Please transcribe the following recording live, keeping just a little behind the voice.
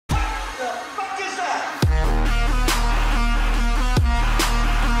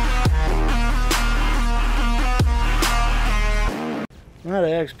Not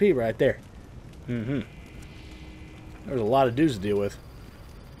an XP right there. There's a lot of dudes to deal with.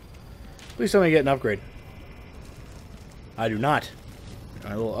 At least I'm going to get an upgrade. I do not.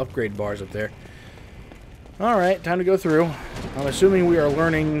 Our little upgrade bars up there. Alright, time to go through. I'm assuming we are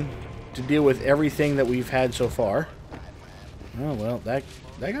learning to deal with everything that we've had so far. Oh, well, that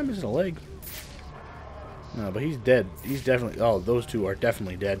guy missing a leg. No, but he's dead. He's definitely... Oh, those two are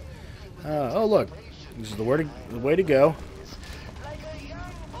definitely dead. Oh, look. This is the way to go.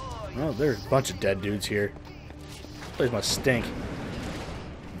 Oh, there's a bunch of dead dudes here. This place must stink.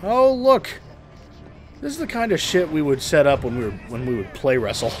 Oh, look. This is the kind of shit we would set up when we would play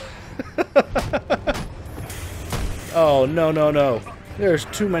wrestle. Oh, no, no, no. There's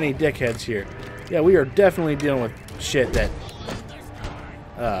too many dickheads here. Yeah, we are definitely dealing with shit that...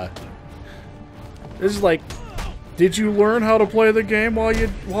 This is like... Did you learn how to play the game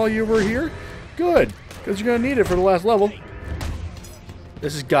while you were here? Good, because you're going to need it for the last level.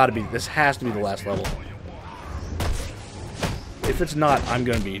 This has got to be... This has to be the last level. If it's not, I'm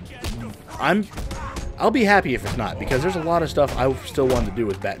going to be... I'll be happy if it's not, because there's a lot of stuff I still want to do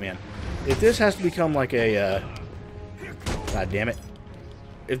with Batman. If this has to become like a... God damn it.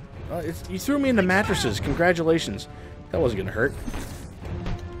 You threw me into mattresses. Congratulations. That wasn't going to hurt.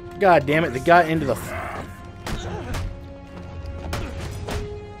 God damn it. They got into the...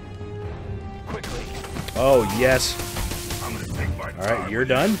 Oh, yes. Alright, you're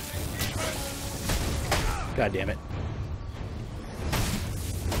done. God damn it.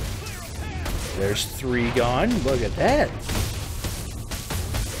 There's 3 gone. Look at that.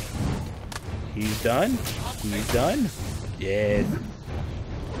 He's done. He's done. Yeah.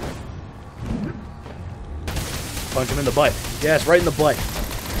 Punch him in the butt. Yes, right in the butt.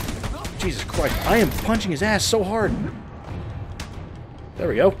 Jesus Christ. I am punching his ass so hard. There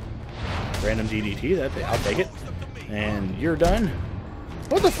we go. Random DDT. I'll take it. And you're done.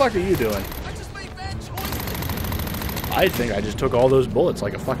 What the fuck are you doing? I think I just took all those bullets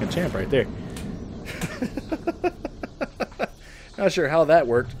like a fucking champ right there. Not sure how that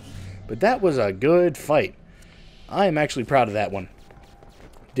worked, but that was a good fight. I am actually proud of that one.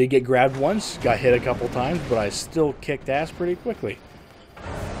 Did get grabbed once, got hit a couple times, but I still kicked ass pretty quickly.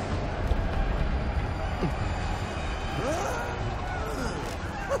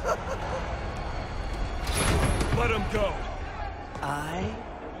 Let him go. I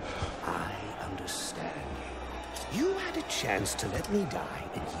understand you. You had a chance to let me die,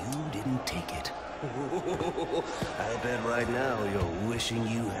 and you didn't take it. I bet right now you're wishing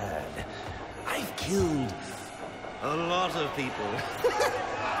you had. I've killed a lot of people.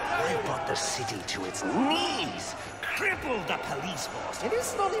 I brought the city to its knees, crippled the police force, and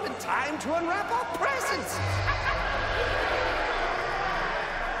it's not even time to unwrap our presents.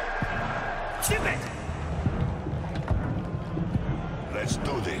 Ship it! Let's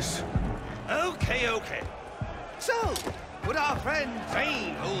do this. Okay, okay. So, what our friend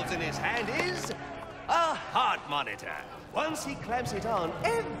Bane holds in his hand is a heart monitor. Once he clamps it on,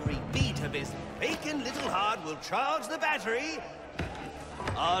 every beat of his bacon little heart will charge the battery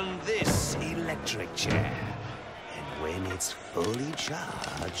on this electric chair. And when it's fully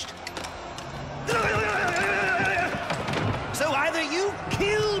charged... So either you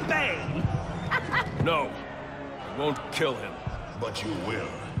kill Bane... No, I won't kill him. But you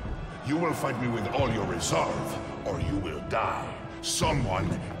will. You will fight me with all your resolve, or you will die. Someone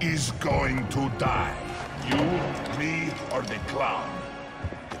is going to die. You, me, or the clown.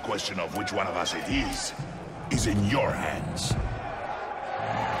 The question of which one of us it is in your hands.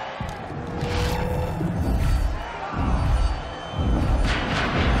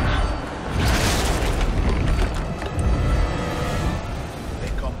 A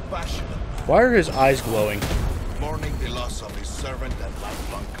compassionate, Why are his eyes glowing? mourning the loss of his servant and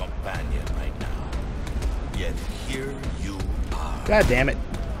lifelong companion right now. Yet here you are. God damn it.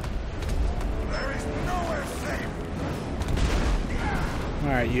 There is nowhere safe.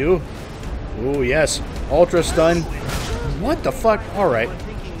 Alright, you. Ooh, yes. Ultra stun. What the fuck? Alright.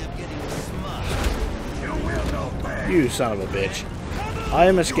 You son of a bitch. I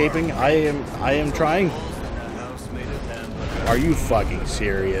am escaping. I am trying. Are you fucking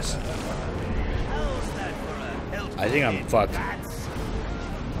serious? I think I'm fucked.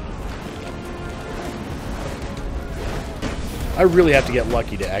 I really have to get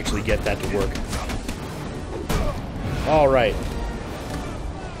lucky to actually get that to work. Alright.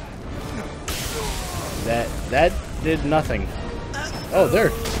 That did nothing. Oh, there.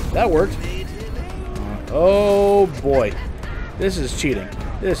 That worked. Oh, boy. This is cheating.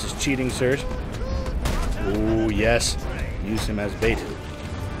 This is cheating, sirs. Ooh, yes. Use him as bait.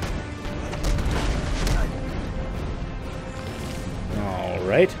 Oh,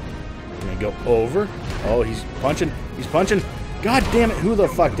 Alright. I'm gonna go over. Oh, he's punching. He's punching. God damn it, who the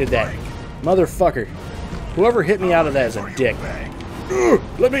fuck did that? Motherfucker. Whoever hit me out of that is a dick. Ugh,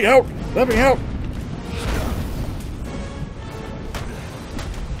 let me out! Let me out!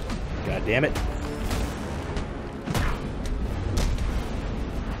 God damn it.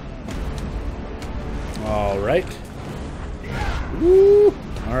 Alright. Woo!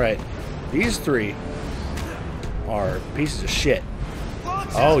 Alright. These three are pieces of shit.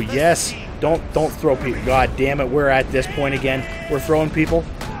 Oh, yes. Don't throw people. God damn it, we're at this point again. We're throwing people.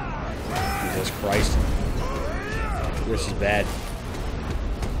 Jesus Christ. This is bad.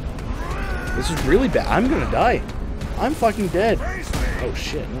 This is really bad. I'm gonna die. I'm fucking dead. Oh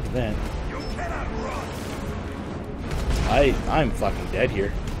shit, look at that. I'm fucking dead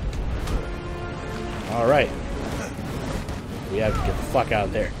here. Alright. We have to get the fuck out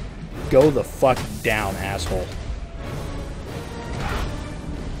of there. Go the fuck down, asshole.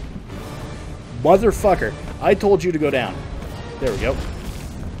 Motherfucker. I told you to go down. There we go.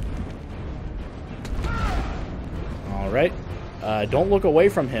 Alright. Don't look away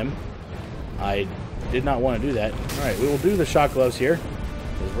from him. I did not want to do that. Alright, we will do the shock gloves here,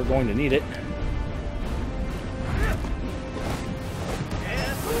 because we're going to need it.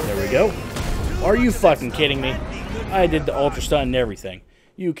 There we go. Are you fucking kidding me? I did the ultra stun and everything.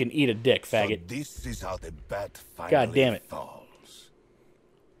 You can eat a dick, faggot. So this is how the bat finally God damn it. falls.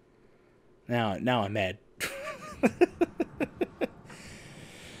 Now I'm mad.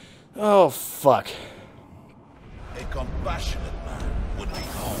 Oh, fuck. A compassionate man would be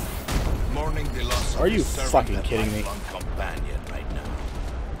home, mourning the loss of Are you his servant fucking and kidding me? lifelong companion right now.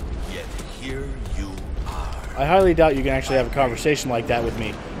 Yet here you are. I highly doubt you can actually have a conversation like that with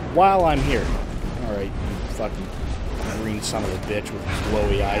me while I'm here. Alright, you fucking green son of a bitch with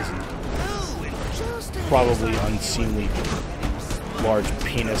glowy eyes and probably unseemly large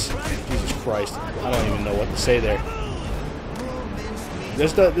penis. Jesus Christ. I don't even know what to say there.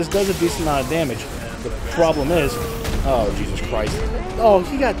 This does a decent amount of damage. The problem is... Oh, Jesus Christ. Oh,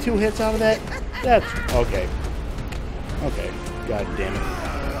 he got 2 hits out of that? That's... Okay. Okay. God damn it.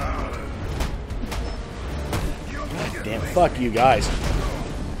 God damn it. Fuck you guys.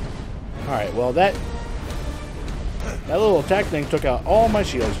 Alright, well that little attack thing took out all my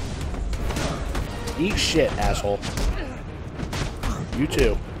shields. Eat shit, asshole. You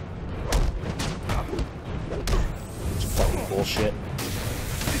too. It's fucking bullshit.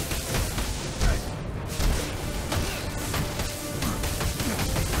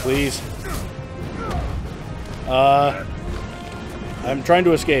 Please. I'm trying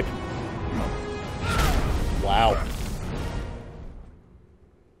to escape. Wow.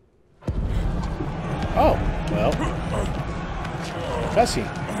 Oh, well. Cussing.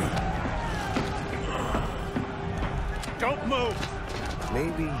 Don't move!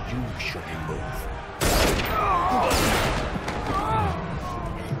 Maybe you shouldn't move.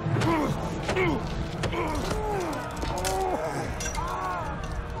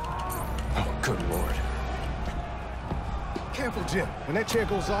 Oh, good lord. Careful, Jim. When that chair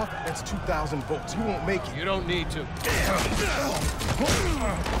goes off, that's 2,000 volts. You won't make it. You don't need to.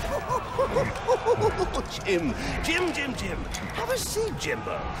 Jim. Have a seat,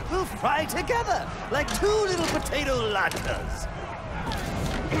 Jimbo. We'll fry together like 2 little potato latkes.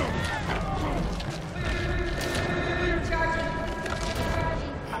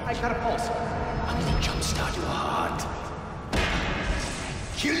 I got a pulse. I'm gonna jumpstart your heart.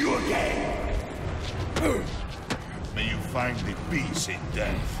 Kill you again. May you find the peace in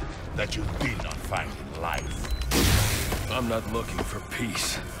death that you did not find in life. I'm not looking for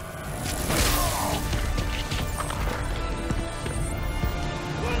peace.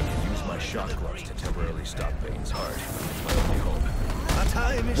 Use my shock gloves to temporarily stop Bane's heart. My only hope.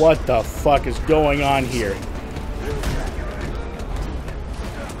 What the fuck is going on here?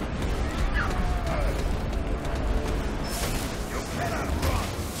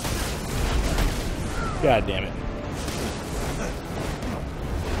 God damn it.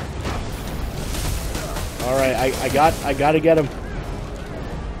 Alright, I gotta get him.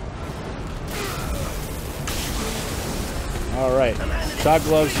 Alright. Shock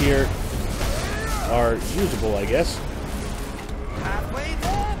gloves here are usable, I guess.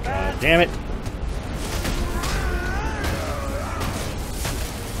 God damn it.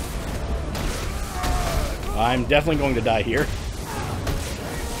 I'm definitely going to die here.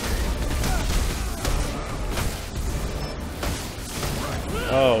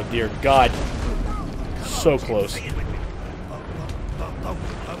 Oh, dear God. So close. Eat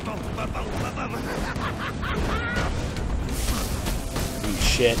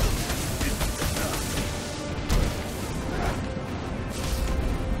shit.